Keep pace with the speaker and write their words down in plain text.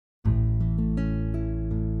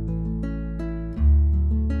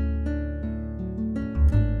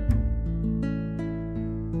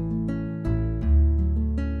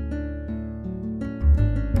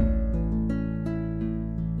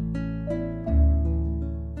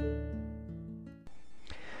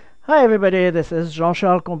Hi everybody, this is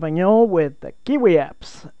Jean-Charles Compagnon with the KiOui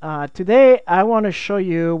apps. Today I want to show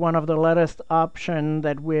you one of the latest options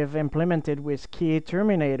that we've implemented with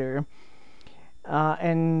Terminator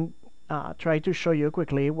and try to show you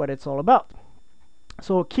quickly what it's all about.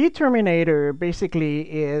 So Terminator basically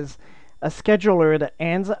is a scheduler that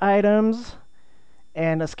ends items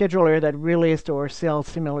and a scheduler that relists or sells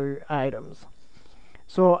similar items.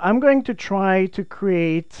 So I'm going to try to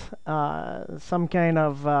create some kind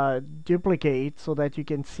of duplicate so that you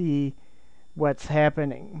can see what's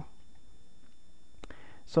happening.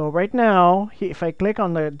 So right now, if I click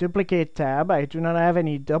on the duplicate tab, I do not have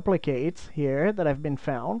any duplicates here that have been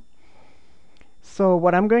found. So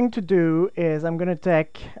what I'm going to do is I'm going to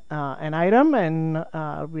take an item and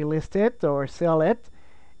relist it or sell it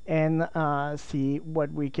and see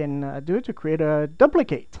what we can do to create a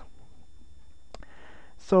duplicate.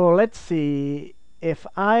 So let's see, if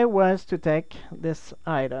I was to take this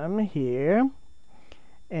item here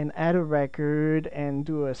and add a record and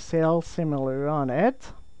do a sell similar on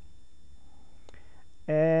it,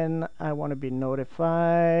 and I want to be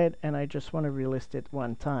notified, and I just want to relist it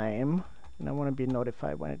one time, and I want to be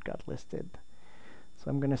notified when it got listed.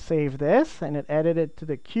 So I'm going to save this, and it added it to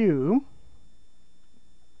the queue.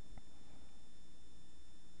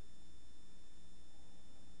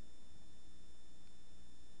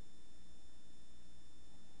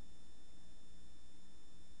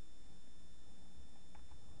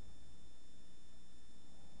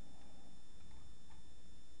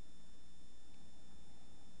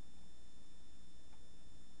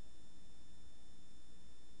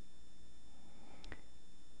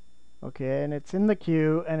 Okay, and it's in the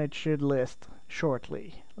queue and it should list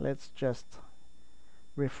shortly. Let's just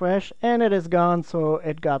refresh, and it is gone, so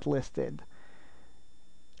it got listed.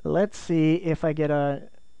 Let's see if I get a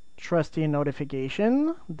trusty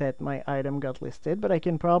notification that my item got listed, but I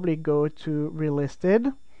can probably go to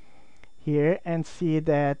relisted here and see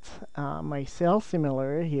that my sell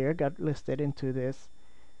similar here got listed into this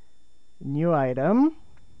new item.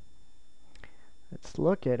 Let's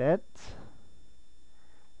look at it.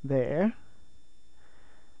 There,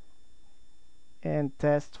 and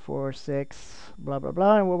test for 6 blah blah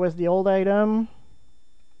blah. And what was the old item?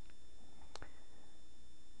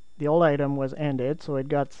 The old item was ended, so it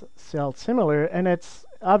got sell similar, and it's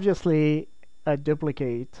obviously a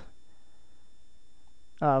duplicate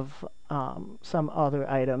of some other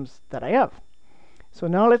items that I have. So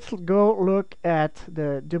now let's go look at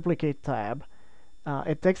the duplicate tab.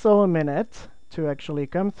 It takes a little minute to actually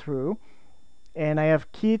come through. And I have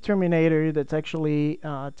Terminator that's actually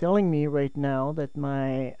telling me right now that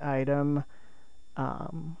my item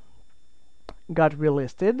got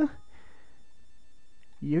relisted.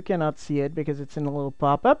 You cannot see it because it's in a little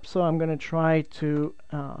pop-up, so I'm going to try to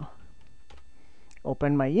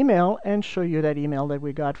open my email and show you that email that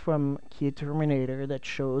we got from Terminator that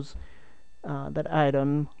shows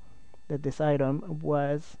that this item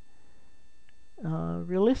was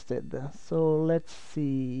relisted. So let's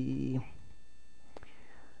see.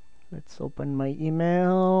 Let's open my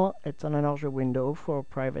email. It's on another window for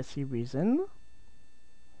privacy reason.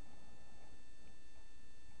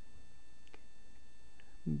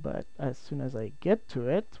 But as soon as I get to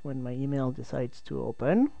it, when my email decides to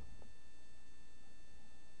open,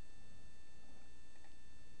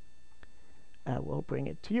 I will bring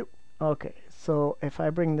it to you. Okay, so if I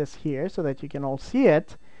bring this here so that you can all see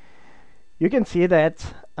it, you can see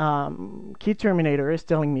that Terminator is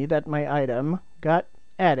telling me that my item got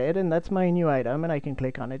added, and that's my new item, and I can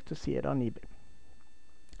click on it to see it on eBay.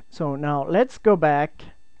 So now let's go back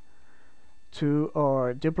to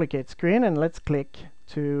our duplicate screen and let's click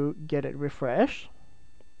to get it refreshed.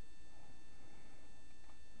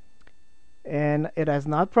 And it has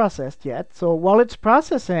not processed yet. So while it's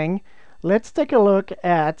processing, let's take a look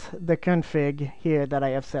at the config here that I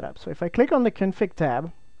have set up. So if I click on the config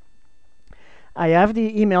tab, I have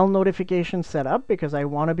the email notification set up because I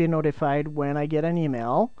want to be notified when I get an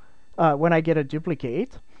email, when I get a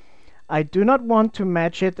duplicate. I do not want to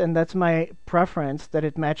match it, and that's my preference, that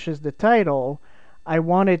it matches the title. I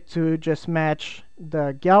want it to just match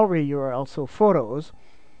the gallery URL, so photos,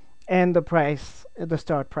 and the price, the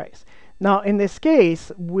start price. Now, in this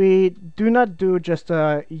case, we do not do just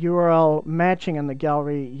a URL matching on the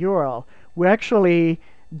gallery URL. We actually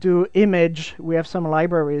do image. We have some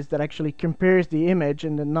libraries that actually compares the image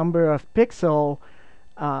and the number of pixel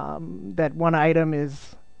that one item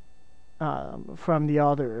is from the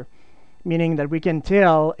other, meaning that we can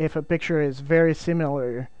tell if a picture is very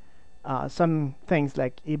similar, some things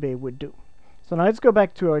like eBay would do. So now let's go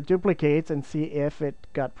back to our duplicates and see if it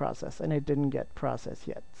got processed, and it didn't get processed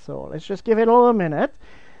yet. So let's just give it a little minute.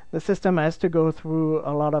 the system has to go through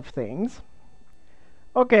a lot of things.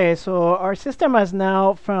 Okay, so our system has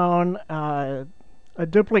now found a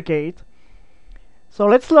duplicate. So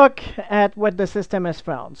let's look at what the system has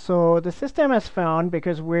found. So the system has found,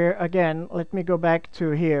 because we're, again, let me go back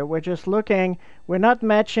to here. We're just looking, we're not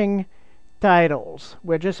matching titles.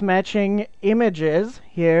 We're just matching images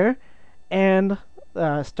here and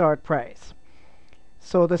start price.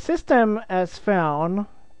 So the system has found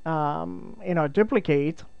in our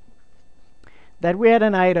duplicate that we had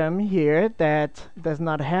an item here that does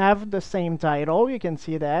not have the same title. You can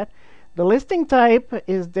see that. The listing type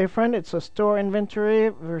is different. It's a store inventory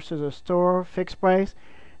versus a store fixed price.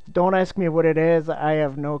 Don't ask me what it is. I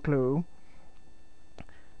have no clue.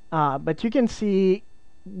 But you can see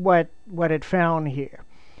what it found here.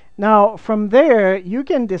 Now, from there, you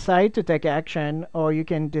can decide to take action, or you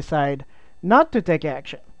can decide not to take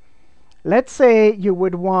action. Let's say you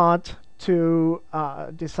would want to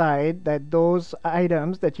decide that those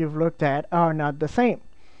items that you've looked at are not the same.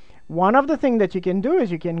 One of the things that you can do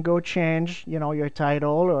is you can go change, your title,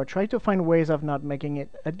 or try to find ways of not making it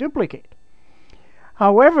a duplicate.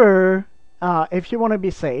 However, if you want to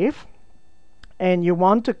be safe and you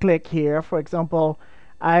want to click here, for example,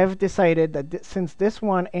 I've decided that since this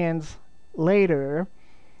one ends later,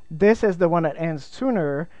 this is the one that ends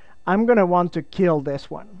sooner, I'm going to want to kill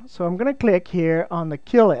this one. So I'm going to click here on the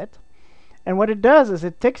kill it. And what it does is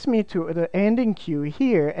it takes me to the ending queue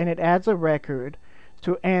here, and it adds a record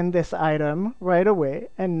to end this item right away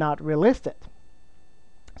and not relist it.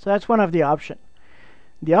 So that's one of the options.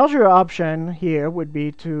 The other option here would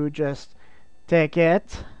be to just take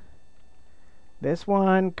it, this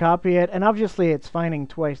one, copy it, and obviously it's finding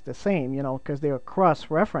twice the same, because they are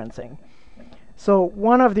cross-referencing. So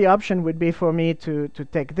one of the options would be for me to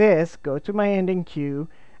take this, go to my ending queue,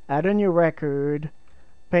 add a new record,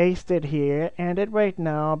 paste it here, end it right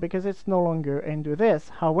now because it's no longer, and do this.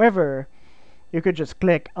 However, you could just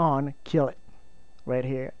click on kill it right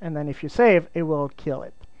here, and then if you save, it will kill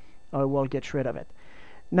it, or it will get rid of it.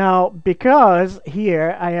 Now, because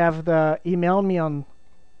here I have the email me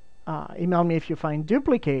if you find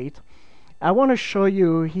duplicate, I want to show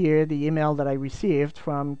you here the email that I received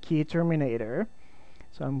from Terminator.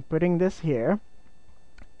 So I'm putting this here,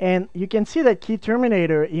 and you can see that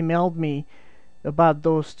Terminator emailed me about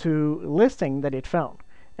those two listings that it found,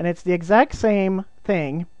 and it's the exact same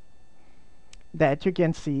thing that you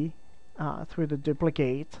can see through the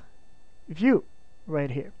duplicate view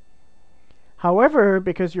right here. However,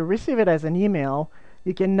 because you receive it as an email,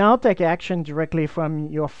 you can now take action directly from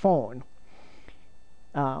your phone.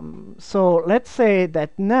 So let's say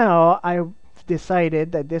that now I've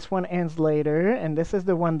decided that this one ends later, and this is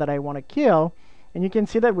the one that I want to kill. And you can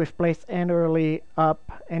see that we've placed end early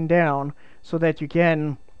up and down so that you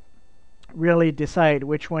can really decide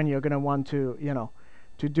which one you're going to want to,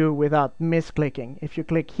 to do without misclicking. If you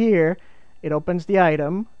click here, it opens the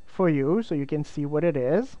item for you so you can see what it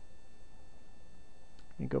is.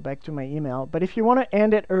 You go back to my email. But if you want to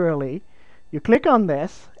end it early, you click on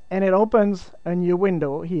this, and it opens a new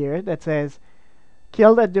window here that says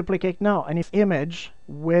kill that duplicate now. And if image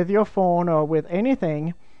with your phone or with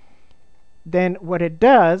anything, then what it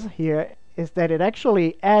does here is that it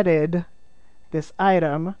actually added this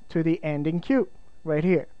item to the ending queue right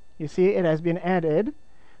here. You see it has been added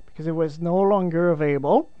because it was no longer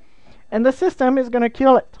available, and the system is going to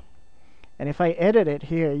kill it. And if I edit it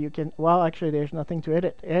here, you can, well, actually there's nothing to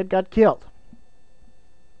edit. It got killed.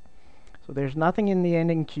 So there's nothing in the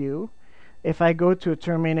ending queue. If I go to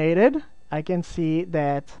terminated, I can see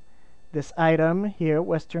that this item here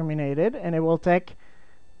was terminated, and it will take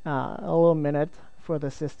a little minute for the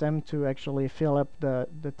system to actually fill up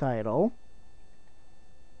the title.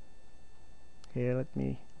 Here, let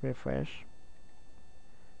me refresh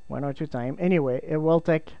one or two times. Anyway, it will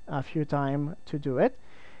take a few time to do it.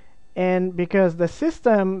 And because the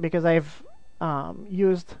system, because I've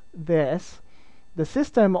used this, the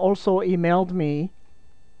system also emailed me,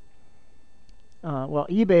 well,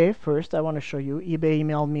 eBay first, I want to show you. eBay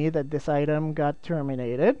emailed me that this item got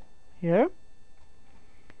terminated here.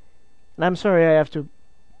 And I'm sorry I have to,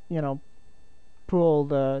 pull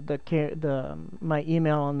my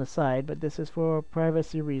email on the side, but this is for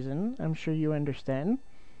privacy reason. I'm sure you understand.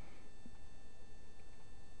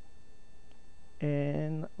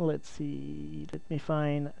 And let's see, let me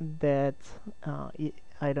find that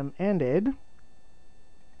item ended.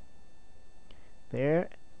 There,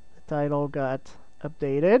 the title got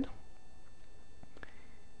updated.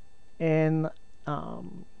 And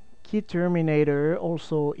Terminator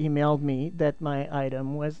also emailed me that my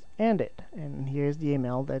item was ended. And here's the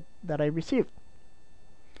email that I received.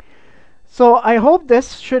 So I hope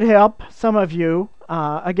this should help some of you.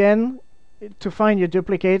 Again, to find your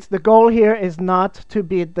duplicates. The goal here is not to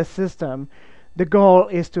beat the system. The goal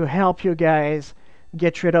is to help you guys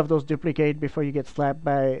get rid of those duplicates before you get slapped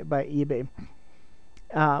by eBay.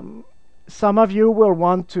 Some of you will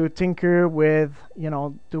want to tinker with,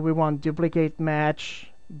 do we want duplicate match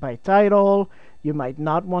by title? You might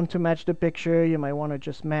not want to match the picture. You might want to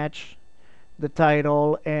just match the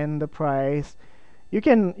title and the price. You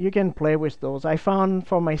can play with those. I found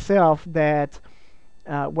for myself that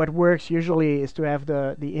what works usually is to have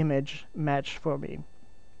the image match for me.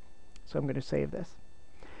 So I'm going to save this.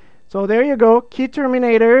 So there you go, Key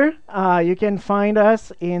Terminator. You can find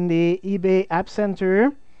us in the eBay App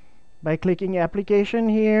Center by clicking application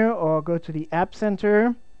here, or go to the App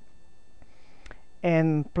Center.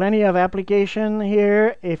 And plenty of application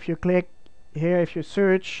here. If you click here, if you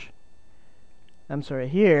search,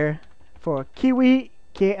 here for KiOui,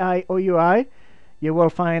 KiOui, you will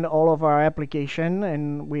find all of our application,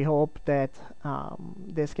 and we hope that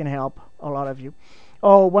this can help a lot of you.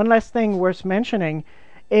 Oh, one last thing worth mentioning.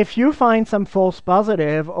 If you find some false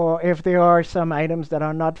positive, or if there are some items that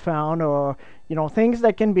are not found, or things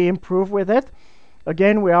that can be improved with it,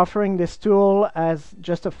 again, we're offering this tool as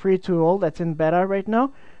just a free tool that's in beta right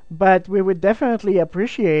now. But we would definitely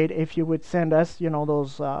appreciate if you would send us,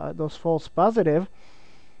 those false positive,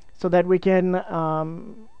 so that we can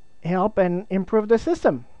help and improve the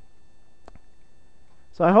system.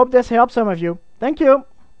 So I hope this helps some of you. Thank you.